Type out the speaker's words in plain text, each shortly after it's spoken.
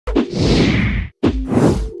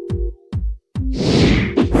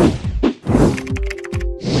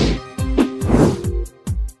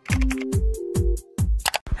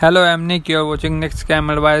Hello, I'm Nik. You're watching Nik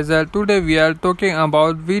Scam Adviser. Today we are talking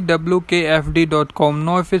about Vwkfd.com.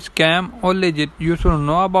 Know if it's scam or legit. You should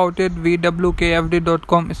know about it.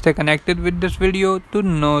 Vwkfd.com. Stay connected with this video to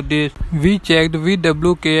know this. We checked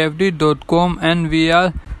Vwkfd.com and we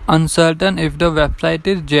are uncertain if the website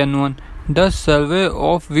is genuine. The survey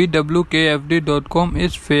of Vwkfd.com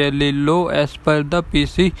is fairly low as per the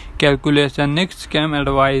PC calculation. Nik Scam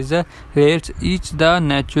Adviser rates each the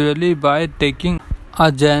naturally by taking a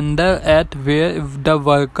gender at where the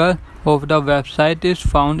worker of the website is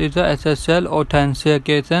found is a SSL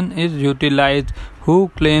authentication is utilized. Who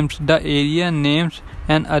claims the area names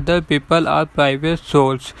and other people are private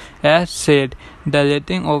souls. As said, the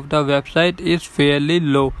rating of the website is fairly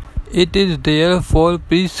low. It is therefore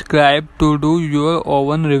prescribed to do your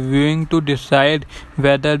own reviewing to decide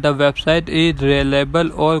whether the website is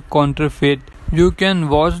reliable or counterfeit. You can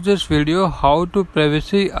watch this video how to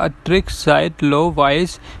privacy a trick site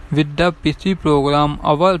low-wise with the PC program.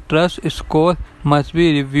 Our trust score must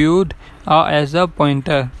be reviewed as a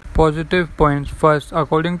pointer. Positive points. First,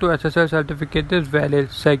 according to SSL certificate is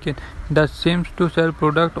valid. Second, the seems to sell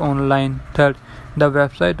product online. Third, the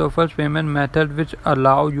website offers payment method which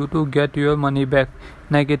allow you to get your money back.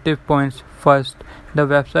 Negative points. First, the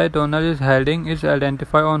website owner is heading is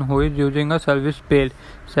identified on who is using a service page.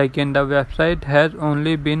 Second, the website has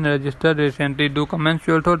only been registered recently. Do comment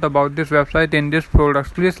your thought about this website in this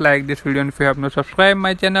product. Please like this video, and if you have not subscribed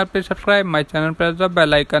my channel, please subscribe my channel, press the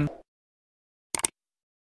bell icon.